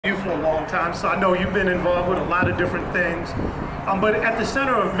You for a long time, so I know you've been involved with a lot of different things. But at the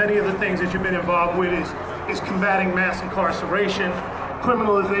center of many of the things that you've been involved with is combating mass incarceration,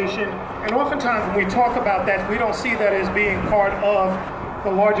 criminalization, and oftentimes when we talk about that, we don't see that as being part of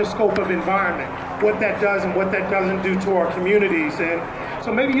the larger scope of environment, what that does and what that doesn't do to our communities. And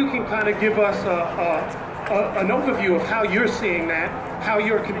so maybe you can kind of give us an overview of how you're seeing that, how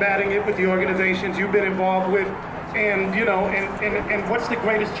you're combating it with the organizations you've been involved with, and you know, and what's the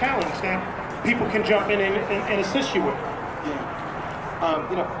greatest challenge that people can jump in and assist you with? Yeah,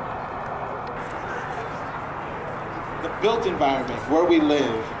 you know, the built environment where we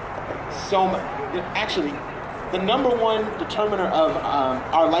live, so much. You know, actually, the #1 determiner of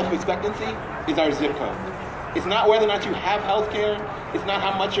our life expectancy is our zip code. It's not whether or not you have health care. It's not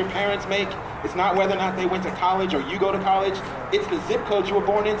how much your parents make. It's not whether or not they went to college or you go to college. It's the zip code you were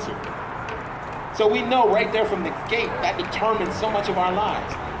born into. So we know right there from the gate that determines so much of our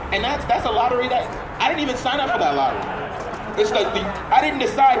lives. And that's a lottery that I didn't even sign up for that lottery. It's like I didn't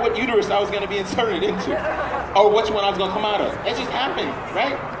decide what uterus I was going to be inserted into or which one I was going to come out of. It just happened,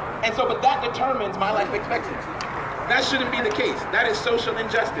 right? And so, but that determines my life expectancy. That shouldn't be the case. That is social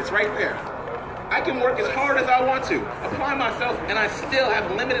injustice right there. I can work as hard as I want to, apply myself, and I still have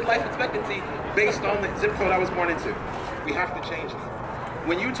limited life expectancy based on the zip code I was born into. We have to change that.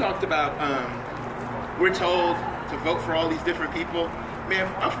 When you talked about we're told to vote for all these different people. Man,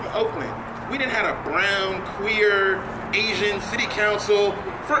 I'm from Oakland. We didn't have a brown, queer, Asian city council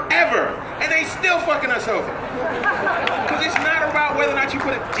forever, and they still fucking us over. Because it's not about whether or not you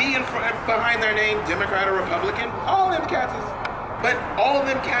put a D in front, behind their name, Democrat or Republican. All them cats is, but all of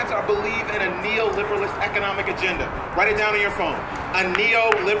them cats are believe in a neoliberalist economic agenda. Write it down on your phone. A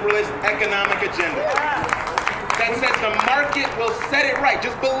neoliberalist economic agenda. That says the market will set it right.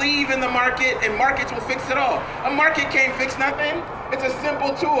 Just believe in the market and markets will fix it all. A market can't fix nothing. It's a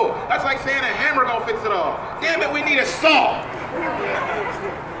simple tool. That's like saying a hammer gonna fix it all. Damn it, we need a saw.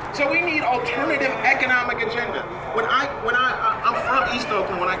 So we need alternative economic agenda. I'm from East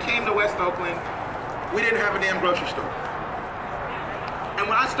Oakland. When I came to West Oakland, we didn't have a damn grocery store. And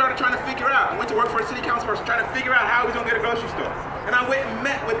when I started trying to figure out, I went to work for a city council person trying to figure out how we was gonna get a grocery store. And I went and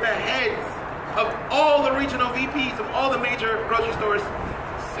met with the heads of all the regional VPs of all the major grocery stores,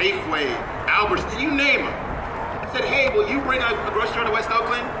 Safeway, Albertsons, you name them. I said, hey, will you bring a grocery store to West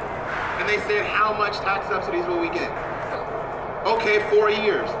Oakland? And they said, how much tax subsidies will we get? Okay, 4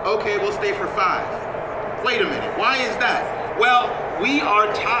 years. Okay, we'll stay for 5. Wait a minute, why is that? Well, we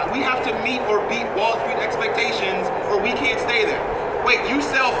have to meet or beat Wall Street expectations or we can't stay there. Wait, you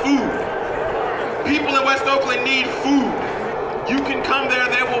sell food. People in West Oakland need food. You can come there,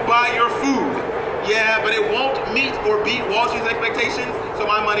 they will buy your food. Yeah, but it won't meet or beat Wall Street's expectations, so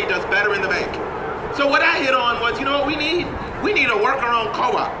my money does better in the bank. So what I hit on was, you know what we need? We need a worker-owned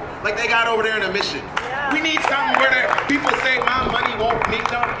co-op, like they got over there in a Mission. Yeah. We need something where people say, my money won't meet,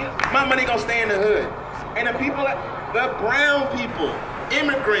 my money gonna stay in the hood. And the people, the brown people,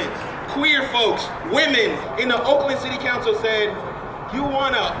 immigrants, queer folks, women in the Oakland City Council said, you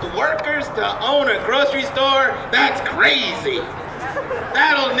want workers to own a grocery store? That's crazy.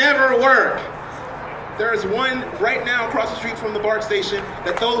 That'll never work. There's one right now across the street from the BART station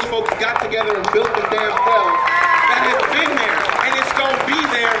that those folks got together and built them damn selves that has been there. And it's going to be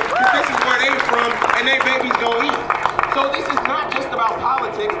there because this is where they're from and their babies going to eat. So this is not just about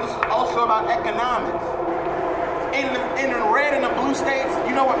politics. This is also about economics. In the red and the blue states,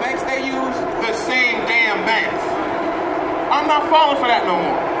 you know what banks they use? The same damn banks. I'm not falling for that no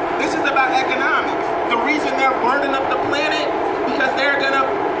more. This is about economics. The reason they're burning up the planet, because they're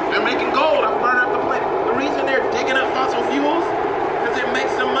making gold off burning up the planet. The reason they're digging up fossil fuels, because it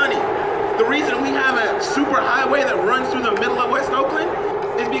makes them money. The reason we have a super highway that runs through the middle of West Oakland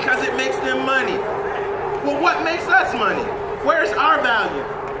is because it makes them money. Well, what makes us money? Where's our value?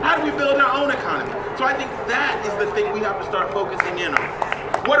 How do we build our own economy? So I think that is the thing we have to start focusing in on.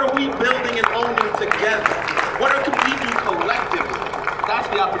 What are we building and owning together? What can we do collectively? That's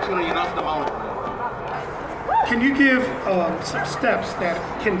the opportunity and that's the moment. Can you give some steps that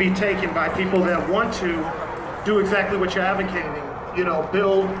can be taken by people that want to do exactly what you're advocating, you know,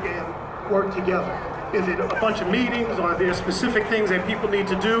 build and work together? Is it a bunch of meetings? Or are there specific things that people need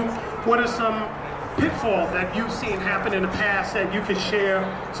to do? What are some pitfalls that you've seen happen in the past that you can share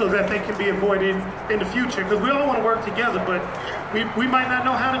so that they can be avoided in the future? Because we all want to work together, but we might not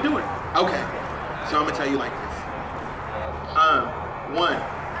know how to do it. Okay, so I'm going to tell you like this. One,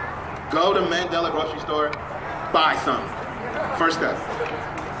 go to Mandela grocery store, buy something. First step.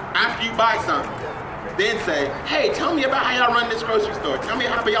 After you buy something, then say, hey, tell me about how y'all run this grocery store. Tell me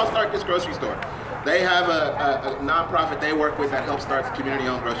how y'all start this grocery store. They have a nonprofit they work with that helps start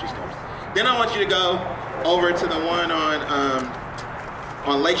community-owned grocery stores. Then I want you to go over to the one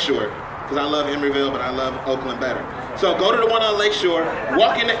on Lakeshore, because I love Emeryville, but I love Oakland better. So go to the one on Lakeshore,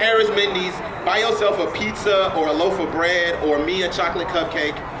 walk into Arizmendi's, buy yourself a pizza or a loaf of bread or me a chocolate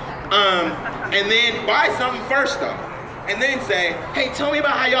cupcake, and then buy something first though. And then say, hey, tell me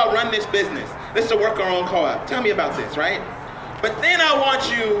about how y'all run this business. This is a worker-owned co-op. Tell me about this, right? But then I want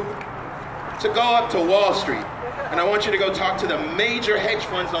you to go up to Wall Street, and I want you to go talk to the major hedge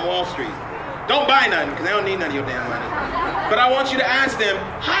funds on Wall Street. Don't buy nothing, because they don't need none of your damn money. But I want you to ask them,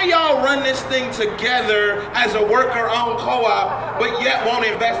 how y'all run this thing together as a worker-owned co-op, but yet won't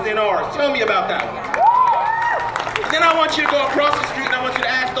invest in ours? Tell me about that one. Then I want you to go across the street, and I want you to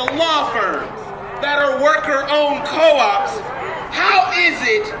ask the law firms that are worker-owned co-ops, how is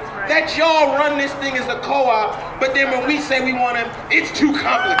it that y'all run this thing as a co-op, but then when we say we want them, it's too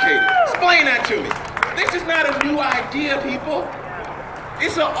complicated? Explain that to me. This is not a new idea, people.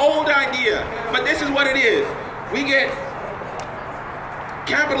 It's an old idea, but this is what it is. We get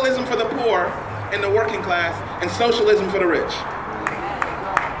capitalism for the poor and the working class, and socialism for the rich.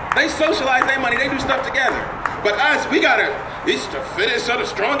 They socialize their money, they do stuff together. But us, we gotta, it's the fittest or the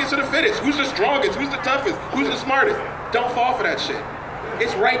strongest of the fittest. Who's the strongest? Who's the toughest? Who's the smartest? Don't fall for that shit.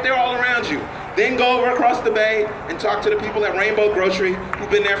 It's right there all around you. Then go over across the bay and talk to the people at Rainbow Grocery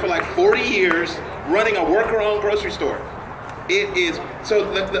who've been there for like 40 years running a worker-owned grocery store. It is,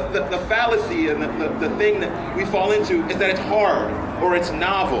 so the fallacy and the thing that we fall into is that it's hard, or it's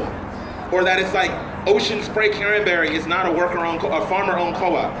novel, or that it's like Ocean Spray Cranberry is not a worker-owned, a farmer-owned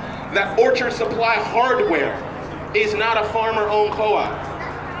co-op. That Orchard Supply Hardware is not a farmer-owned co-op.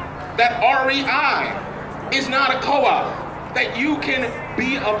 That REI is not a co-op. That you can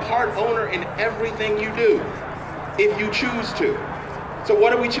be a part owner in everything you do, if you choose to. So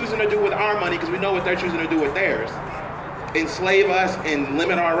what are we choosing to do with our money? Because we know what they're choosing to do with theirs. Enslave us and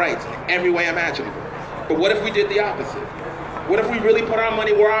limit our rights in every way imaginable. But what if we did the opposite? What if we really put our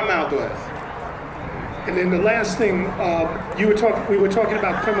money where our mouth was? And then the last thing, we were talking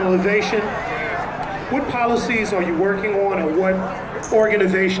about criminalization. What policies are you working on, or what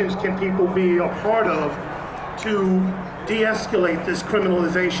organizations can people be a part of to de-escalate this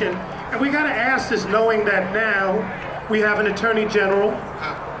criminalization? And we got to ask this knowing that now we have an attorney general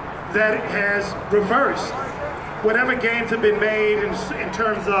that has reversed whatever gains have been made in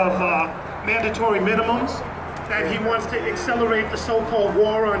terms of mandatory minimums, that he wants to accelerate the so-called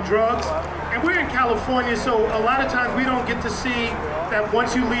war on drugs. And we're in California, so a lot of times we don't get to see that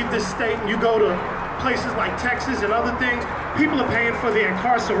once you leave this state and you go to places like Texas and other things, people are paying for their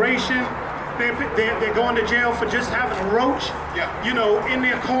incarceration. They're going to jail for just having a roach, you know, in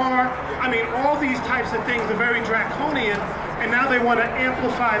their car. I mean, all these types of things are very draconian, and now they want to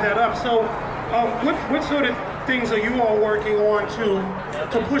amplify that up. So what sort of things are you all working on to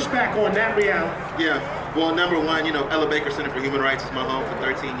push back on that reality? Yeah, well, number one, you know, Ella Baker Center for Human Rights is my home for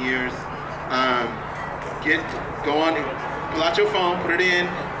 13 years. Go on, pull out your phone, put it in,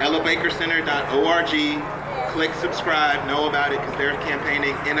 ellabakercenter.org, click subscribe, know about it, because they're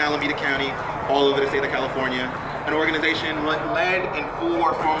campaigning in Alameda County, all over the state of California. An organization led and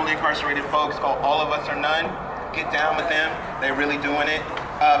for formerly incarcerated folks called All of Us or None. Get down with them, they're really doing it.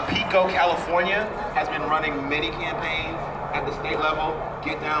 Pico, California has been running many campaigns at the state level.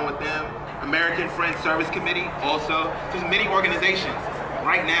 Get down with them. American Friends Service Committee also. There's many organizations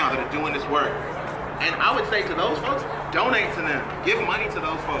right now that are doing this work. And I would say to those folks, donate to them. Give money to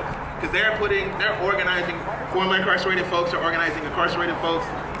those folks. Because they're organizing, formerly incarcerated folks are organizing incarcerated folks,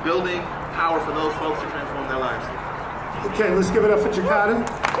 building power for those folks to transform their lives. Okay, let's give it up for Jakada.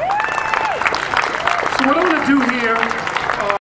 So what I'm going to do here